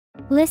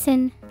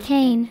Listen,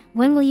 Kane,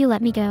 when will you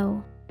let me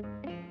go?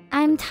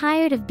 I'm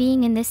tired of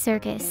being in this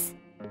circus.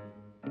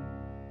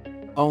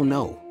 Oh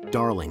no,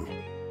 darling.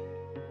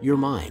 You're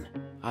mine.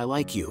 I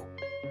like you.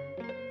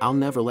 I'll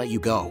never let you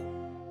go.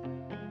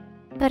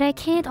 But I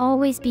can't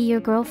always be your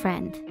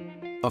girlfriend.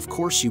 Of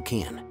course you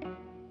can.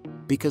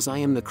 Because I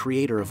am the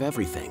creator of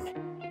everything.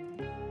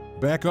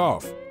 Back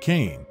off,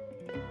 Kane.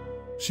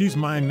 She's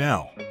mine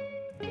now.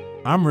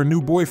 I'm her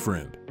new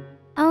boyfriend.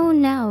 Oh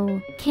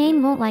no,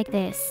 Kane won't like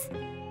this.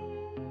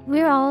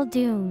 We're all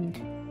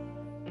doomed.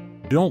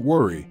 Don't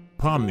worry,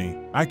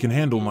 Pomni, I can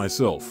handle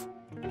myself.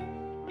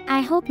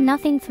 I hope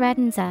nothing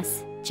threatens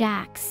us,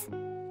 Jax.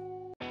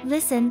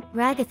 Listen,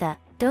 Ragatha,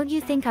 don't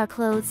you think our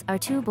clothes are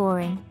too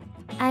boring?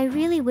 I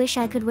really wish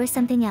I could wear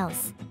something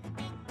else.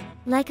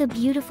 Like a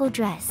beautiful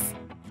dress.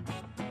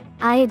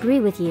 I agree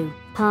with you,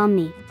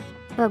 Pomni.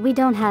 But we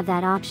don't have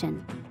that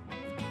option.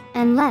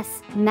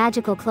 Unless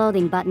magical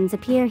clothing buttons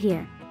appear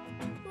here.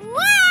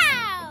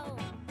 Wow!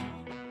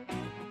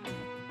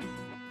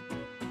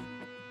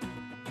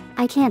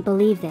 I can't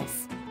believe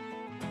this.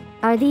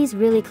 Are these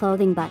really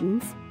clothing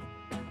buttons?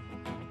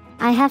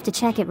 I have to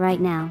check it right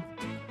now.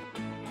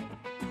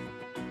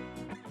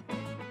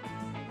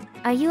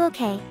 Are you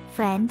okay,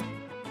 friend?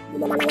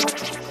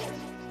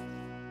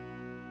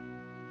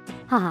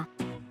 Haha.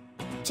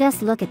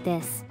 Just look at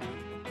this.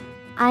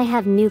 I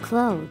have new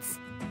clothes.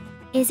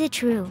 Is it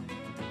true?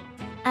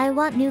 I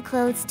want new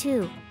clothes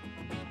too.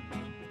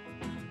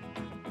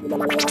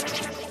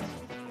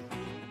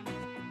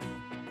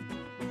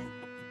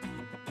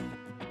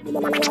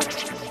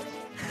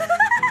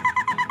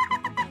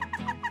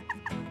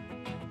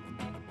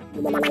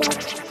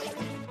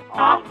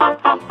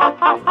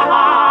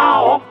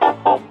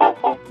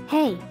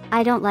 Hey,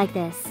 I don't like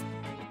this.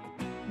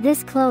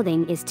 This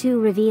clothing is too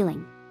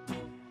revealing.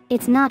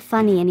 It's not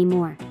funny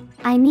anymore.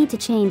 I need to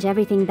change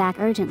everything back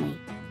urgently.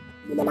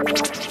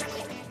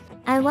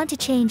 I want to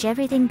change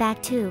everything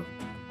back too.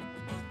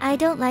 I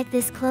don't like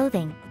this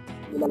clothing.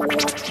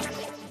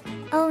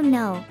 Oh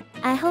no,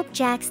 I hope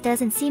Jax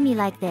doesn't see me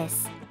like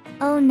this.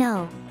 Oh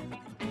no.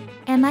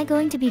 Am I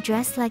going to be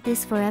dressed like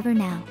this forever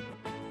now?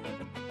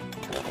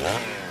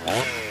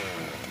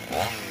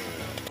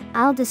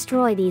 I'll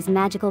destroy these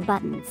magical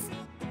buttons.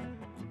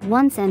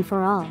 Once and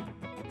for all.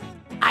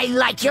 I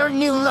like your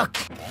new look.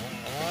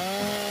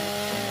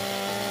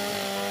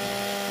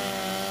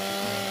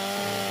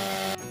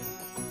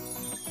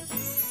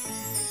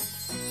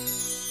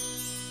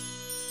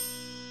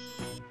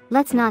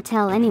 Let's not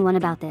tell anyone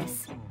about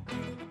this.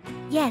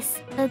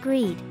 Yes,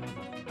 agreed.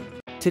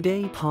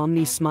 Today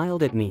Pomni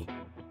smiled at me.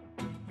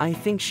 I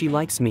think she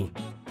likes me.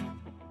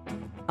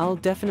 I'll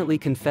definitely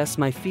confess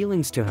my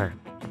feelings to her.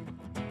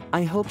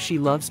 I hope she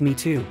loves me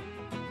too.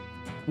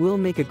 We'll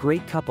make a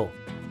great couple.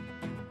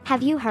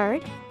 Have you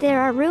heard? There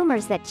are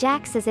rumors that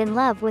Jax is in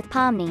love with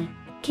Pomni.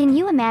 Can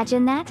you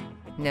imagine that?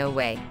 No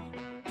way.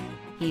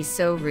 He's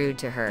so rude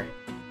to her.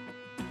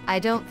 I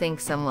don't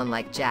think someone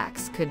like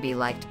Jax could be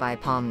liked by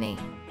Pomni.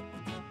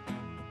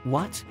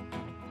 What?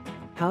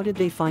 How did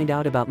they find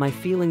out about my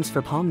feelings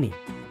for Pomni?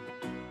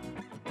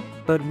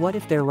 But what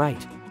if they're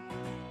right?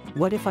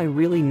 What if I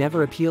really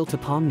never appeal to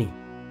Pomni?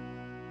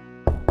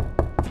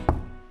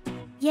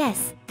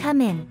 Yes,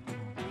 come in.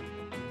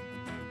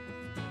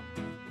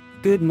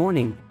 Good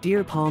morning,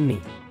 dear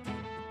Pomni.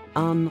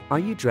 Are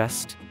you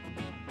dressed?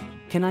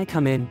 Can I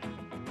come in?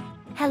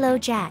 Hello,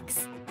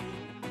 Jax.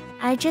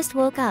 I just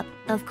woke up,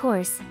 of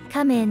course.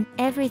 Come in,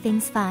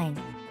 everything's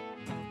fine.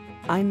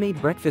 I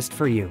made breakfast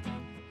for you.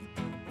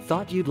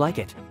 Thought you'd like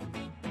it.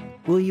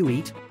 Will you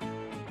eat?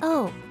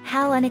 Oh,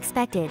 how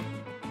unexpected.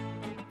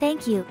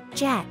 Thank you,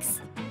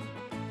 Jax.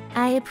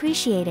 I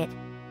appreciate it.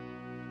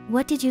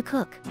 What did you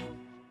cook?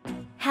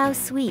 How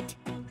sweet.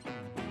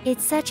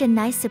 It's such a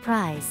nice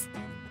surprise.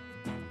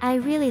 I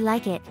really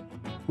like it.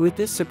 With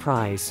this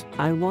surprise,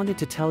 I wanted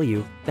to tell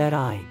you that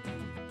I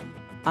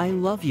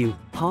love you,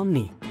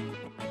 Pomni.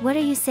 What are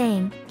you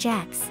saying,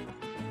 Jax?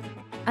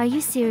 Are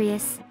you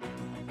serious?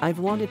 I've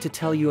wanted to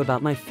tell you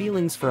about my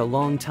feelings for a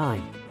long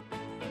time.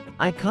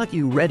 I caught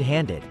you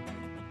red-handed.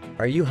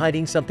 Are you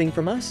hiding something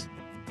from us?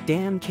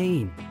 Damn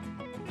Kane.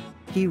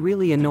 He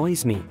really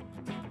annoys me.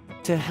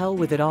 To hell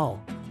with it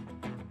all.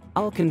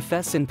 I'll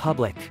confess in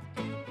public.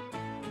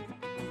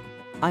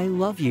 I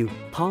love you,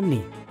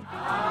 Pomni.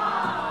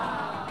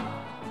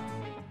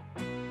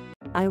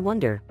 I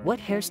wonder, what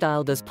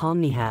hairstyle does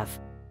Pomni have?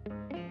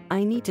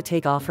 I need to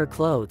take off her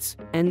clothes,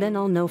 and then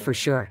I'll know for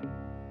sure.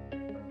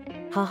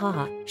 Ha ha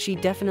ha, she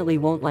definitely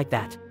won't like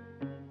that.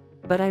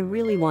 But I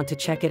really want to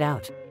check it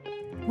out.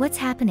 What's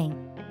happening?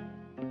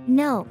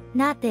 No,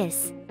 not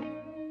this.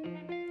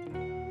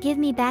 Give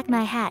me back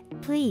my hat,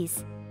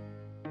 please.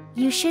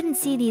 You shouldn't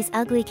see these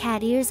ugly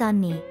cat ears on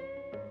me.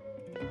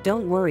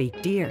 Don't worry,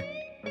 dear.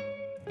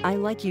 I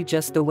like you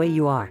just the way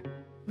you are.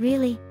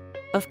 Really?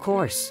 Of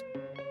course.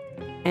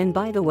 And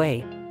by the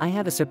way, I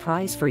have a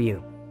surprise for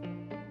you.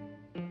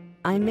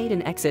 I made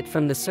an exit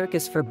from the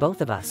circus for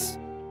both of us.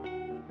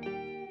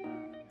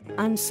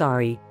 I'm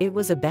sorry, it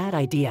was a bad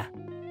idea.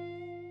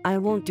 I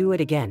won't do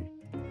it again.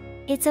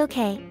 It's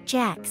okay,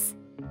 Jax.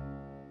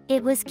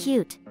 It was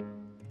cute.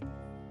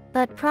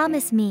 But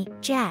promise me,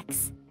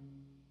 Jax.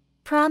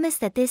 Promise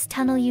that this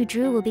tunnel you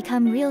drew will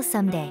become real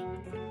someday.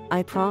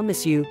 I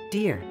promise you,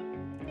 dear.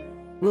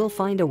 We'll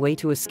find a way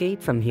to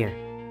escape from here.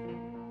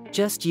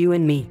 Just you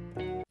and me.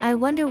 I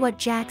wonder what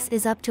Jax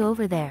is up to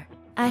over there.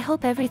 I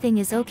hope everything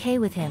is okay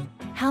with him.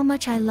 How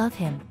much I love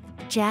him.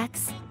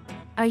 Jax?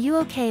 Are you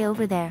okay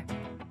over there?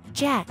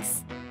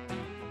 Jax?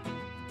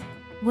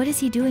 What is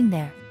he doing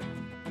there?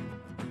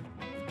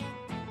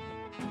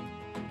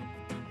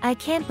 I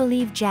can't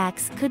believe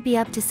Jax could be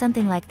up to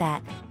something like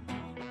that.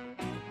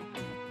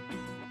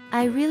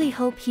 I really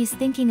hope he's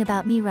thinking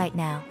about me right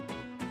now.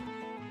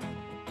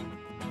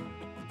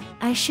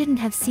 I shouldn't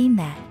have seen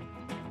that.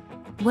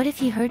 What if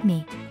he heard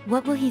me?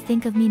 What will he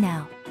think of me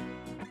now?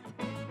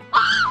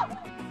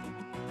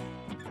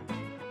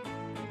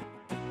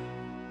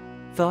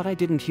 Thought I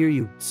didn't hear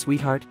you,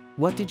 sweetheart.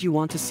 What did you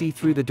want to see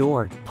through the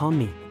door,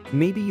 Pomni?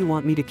 Maybe you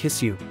want me to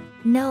kiss you.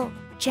 No,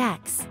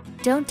 Jax.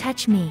 Don't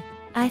touch me.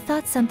 I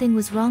thought something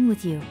was wrong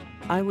with you.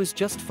 I was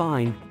just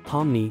fine,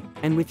 Pomni,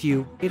 and with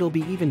you, it'll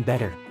be even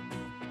better.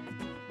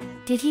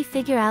 Did he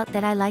figure out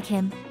that I like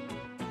him?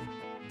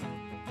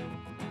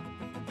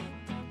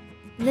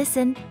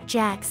 Listen,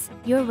 Jax,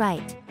 you're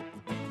right.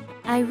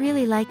 I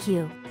really like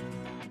you.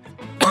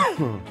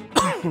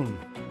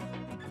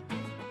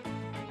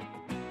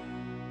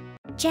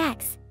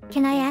 Jax,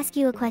 can I ask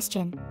you a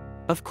question?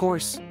 Of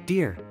course,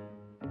 dear.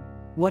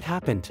 What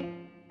happened?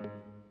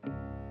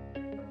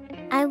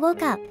 I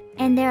woke up,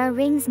 and there are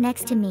rings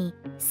next to me.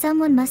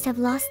 Someone must have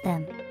lost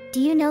them.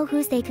 Do you know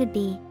whose they could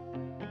be?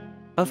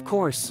 Of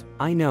course,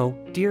 I know,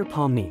 dear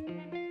Pomni.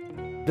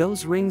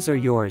 Those rings are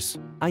yours.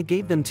 I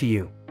gave them to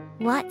you.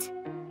 What?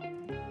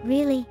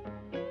 Really?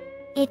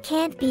 It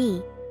can't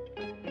be.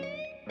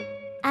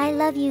 I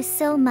love you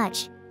so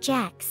much,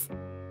 Jax.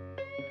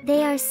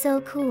 They are so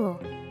cool.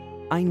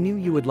 I knew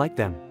you would like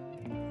them.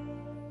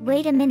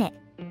 Wait a minute.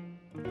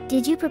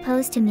 Did you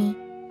propose to me?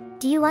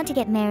 Do you want to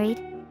get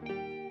married?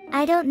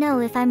 I don't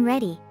know if I'm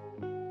ready.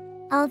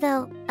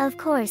 Although, of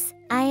course,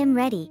 I am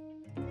ready.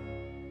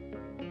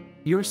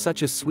 You're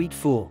such a sweet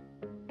fool.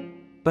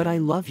 But I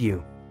love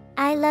you.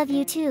 I love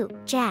you too,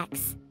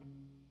 Jax.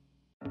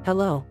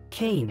 Hello,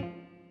 Kane.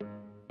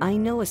 I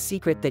know a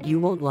secret that you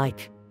won't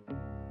like.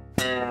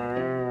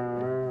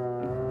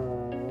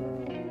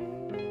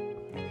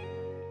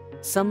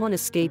 Someone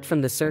escaped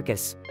from the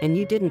circus, and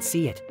you didn't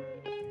see it.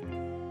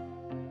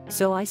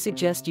 So I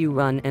suggest you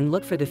run and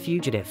look for the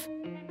fugitive.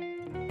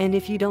 And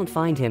if you don't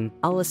find him,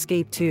 I'll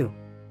escape too.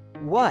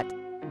 What?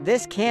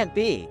 This can't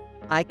be.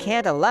 I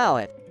can't allow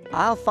it.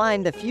 I'll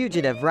find the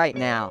fugitive right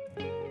now.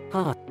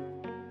 Huh.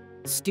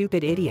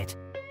 Stupid idiot.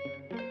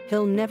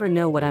 He'll never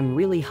know what I'm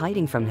really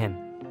hiding from him.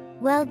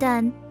 Well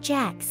done,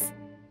 Jax.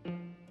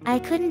 I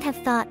couldn't have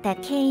thought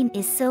that Kane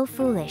is so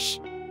foolish.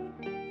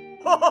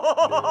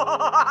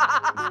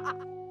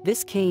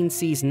 This Kane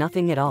sees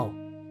nothing at all.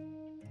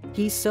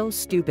 He's so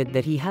stupid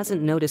that he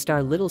hasn't noticed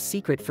our little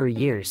secret for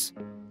years.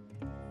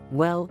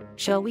 Well,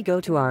 shall we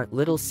go to our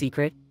little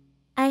secret?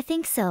 I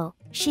think so.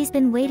 She's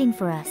been waiting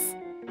for us.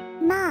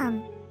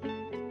 Mom.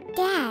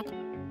 Dad.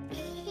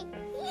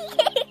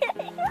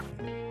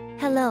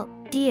 Hello,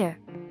 dear.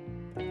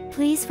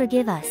 Please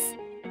forgive us.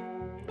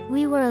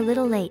 We were a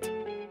little late.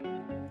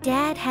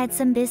 Dad had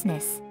some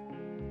business.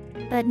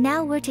 But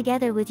now we're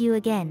together with you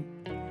again.